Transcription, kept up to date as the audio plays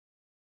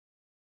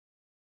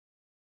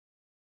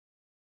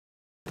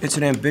It's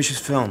an ambitious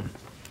film,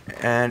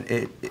 and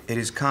it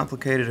is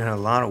complicated in a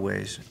lot of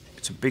ways.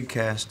 It's a big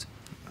cast.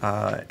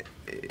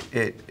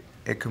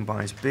 It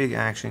combines big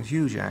action,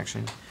 huge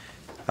action,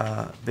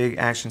 big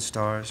action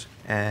stars,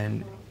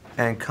 and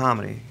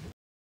comedy.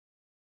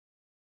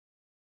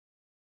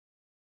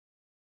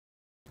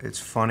 It's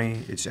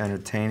funny, it's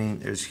entertaining,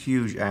 there's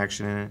huge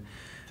action in it.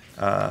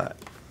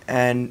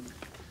 And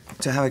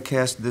to have a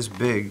cast this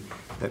big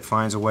that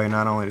finds a way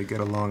not only to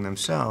get along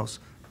themselves,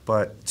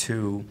 but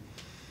to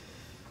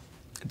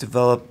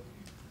develop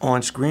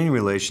on-screen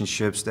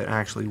relationships that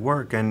actually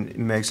work, and it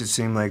makes it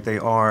seem like they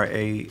are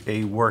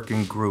a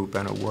working group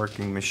and a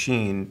working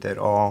machine that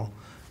all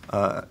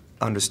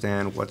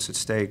understand what's at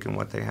stake and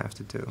what they have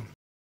to do.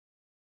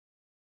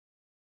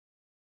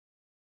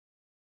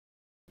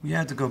 We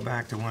had to go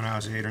back to when I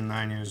was 8 or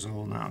 9 years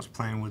old and I was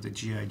playing with the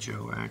G.I.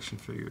 Joe action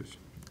figures.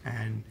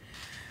 And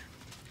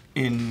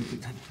in,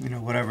 you know,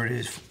 whatever it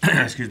is,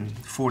 excuse me,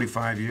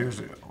 45 years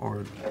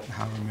or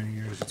however many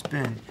years it's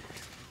been,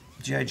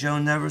 G.I. Joe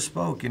never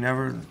spoke. You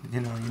never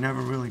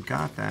really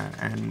got that.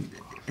 And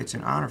it's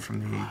an honor for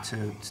me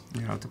to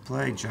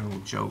play General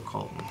Joe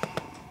Colton.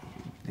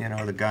 You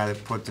know, the guy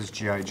that put this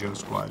G.I. Joe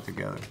squad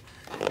together.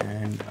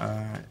 And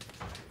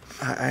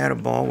I had a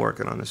ball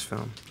working on this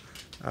film.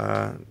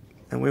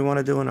 And we want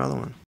to do another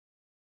one.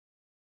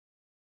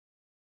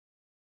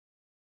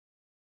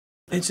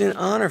 It's an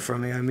honor for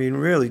me. I mean,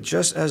 really,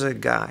 just as a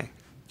guy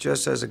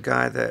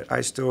that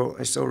I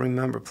still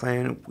remember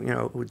playing, you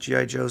know, with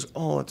G.I. Joes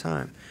all the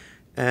time,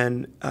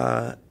 and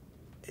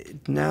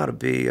now to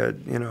be a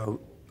grown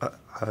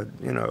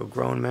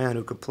man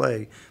who could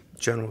play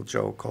General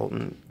Joe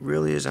Colton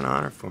really is an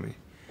honor for me.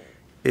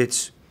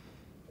 It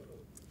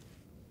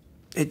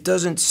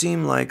doesn't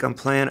seem like I'm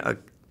playing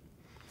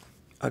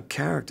a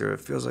character. It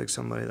feels like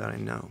somebody that I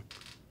know.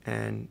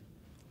 And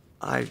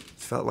I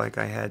felt like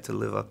I had to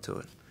live up to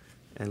it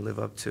and live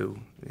up to,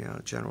 you know,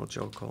 General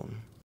Joe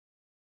Colton.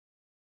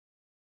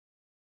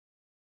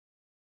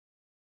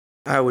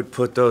 I would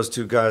put those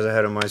two guys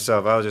ahead of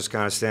myself. I was just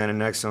kind of standing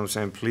next to them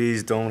saying,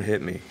 please don't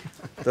hit me.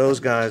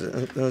 Those guys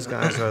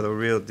are the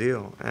real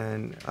deal.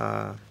 And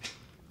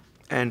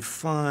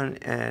fun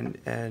and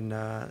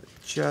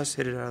just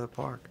hit it out of the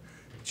park.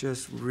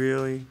 Just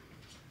really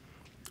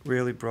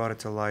brought it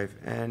to life.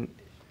 And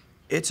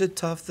it's a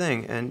tough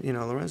thing, and you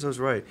know, Lorenzo's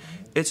right.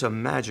 It's a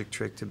magic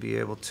trick to be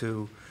able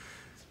to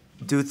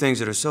do things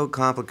that are so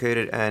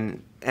complicated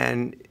and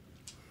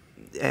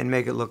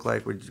make it look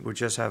like we're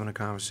just having a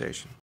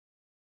conversation.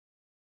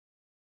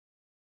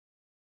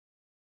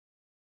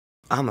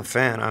 I'm a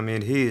fan. I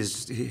mean, he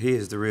is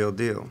the real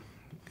deal.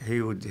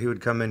 He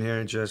would come in here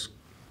and just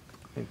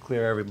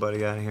clear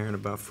everybody out of here in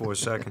about 4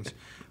 seconds.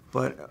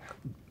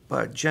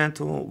 But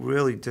gentle,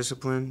 really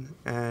disciplined,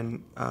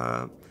 and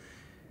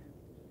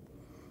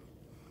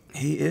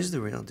he is the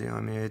real deal.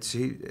 I mean,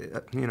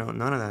 you know,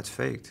 none of that's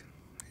faked.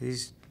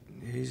 He's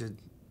a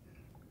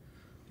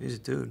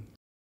dude.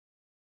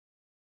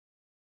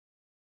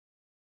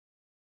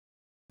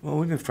 Well,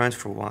 we've been friends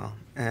for a while,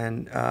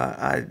 and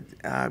I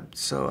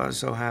was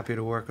so happy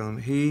to work with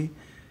him.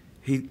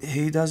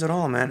 He does it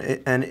all, man,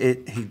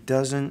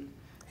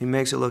 he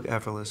makes it look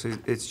effortless.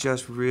 It's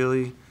just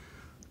really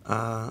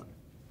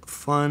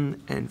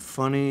fun and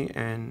funny,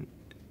 and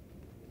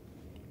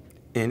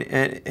in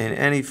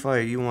any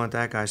fight, you want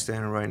that guy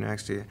standing right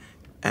next to you.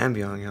 And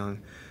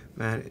Young,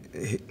 man,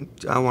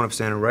 I want him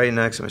standing right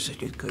next to him. I said,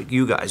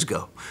 you guys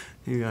go.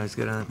 You guys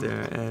get out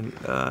there. And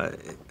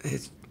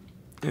it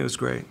was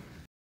great.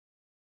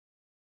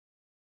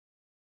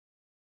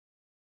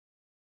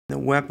 The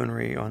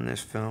weaponry on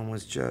this film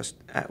was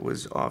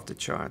off the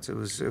charts.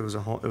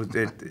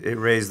 It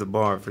raised the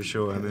bar for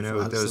sure. I mean, there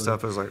was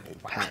stuff I was like,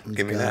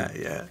 give me that,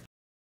 yeah.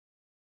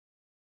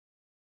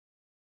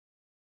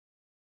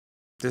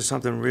 There's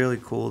something really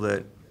cool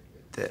that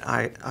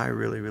I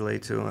really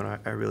relate to and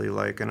I really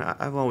like, and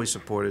I've always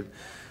supported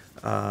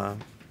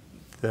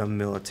the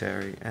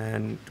military,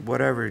 and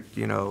whatever,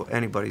 you know,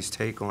 anybody's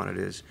take on it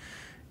is,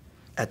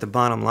 at the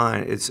bottom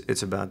line,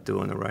 it's about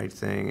doing the right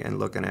thing and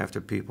looking after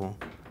people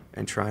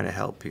and trying to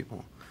help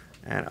people,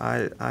 and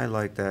I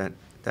like that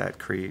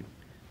creed,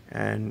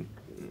 and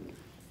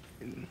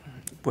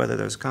whether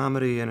there's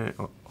comedy in it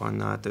or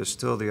not, there's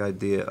still the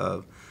idea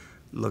of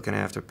looking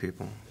after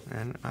people,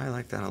 and I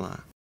like that a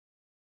lot.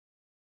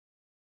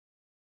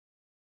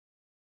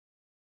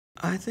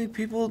 I think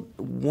people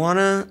want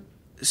to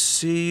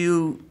see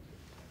you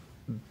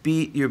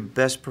beat your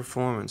best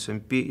performance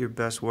and beat your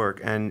best work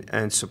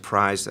and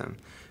surprise them.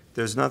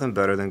 There's nothing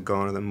better than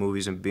going to the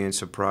movies and being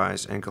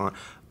surprised and going,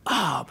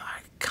 oh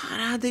my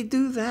God, how'd they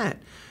do that?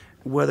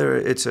 Whether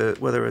it's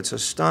a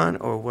stunt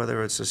or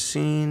whether it's a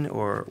scene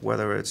or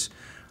whether it's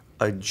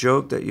a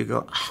joke that you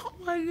go, oh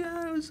my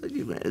God,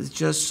 it's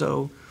just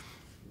so,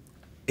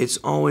 it's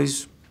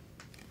always,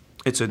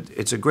 it's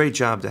a great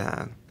job to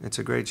have. It's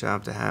a great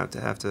job to have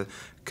to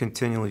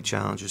continually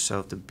challenge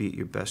yourself to beat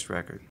your best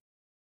record.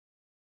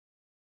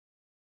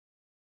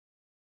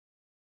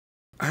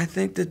 I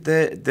think that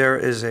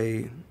there's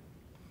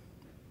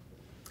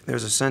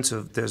a sense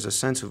of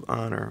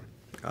honor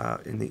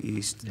in the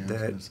East Yeah,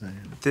 that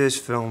this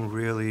film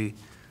really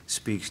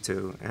speaks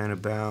to, and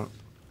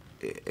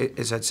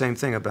it's that same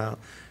thing about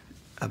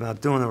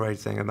doing the right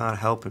thing, about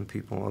helping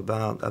people,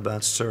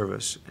 about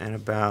service, and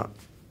about,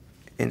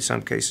 in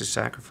some cases,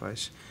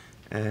 sacrifice.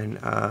 And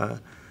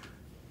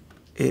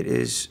it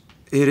is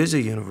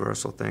a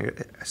universal thing.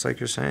 It's like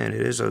you're saying,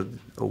 it is a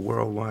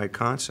worldwide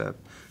concept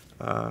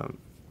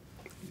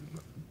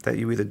that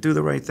you either do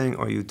the right thing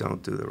or you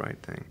don't do the right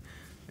thing.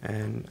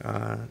 And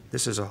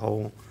this is a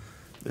whole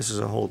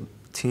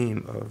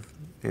team of,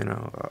 you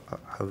know,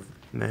 of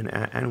men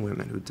and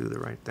women who do the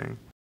right thing.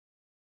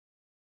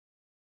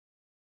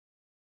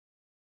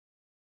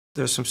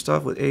 There's some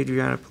stuff with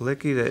Adriana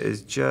Palicki that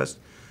is just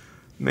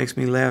makes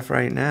me laugh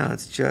right now.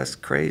 It's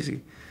just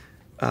crazy.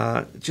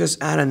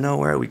 Just out of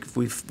nowhere, we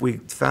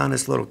found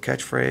this little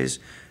catchphrase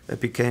that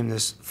became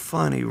this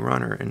funny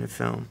runner in the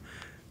film.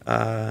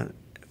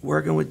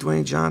 Working with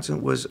Dwayne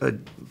Johnson was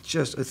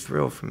just a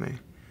thrill for me.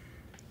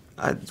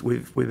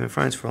 We've been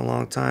friends for a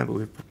long time, but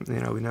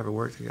we never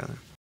worked together.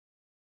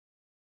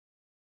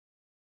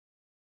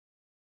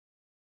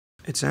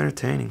 It's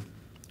entertaining.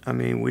 I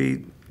mean,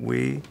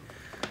 we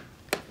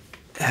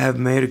have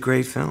made a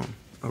great film,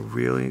 a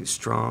really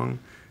strong,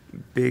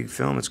 big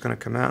film. It's going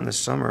to come out in the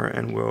summer,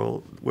 and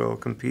we'll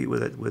compete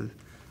with it with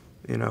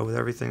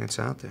everything that's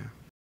out there.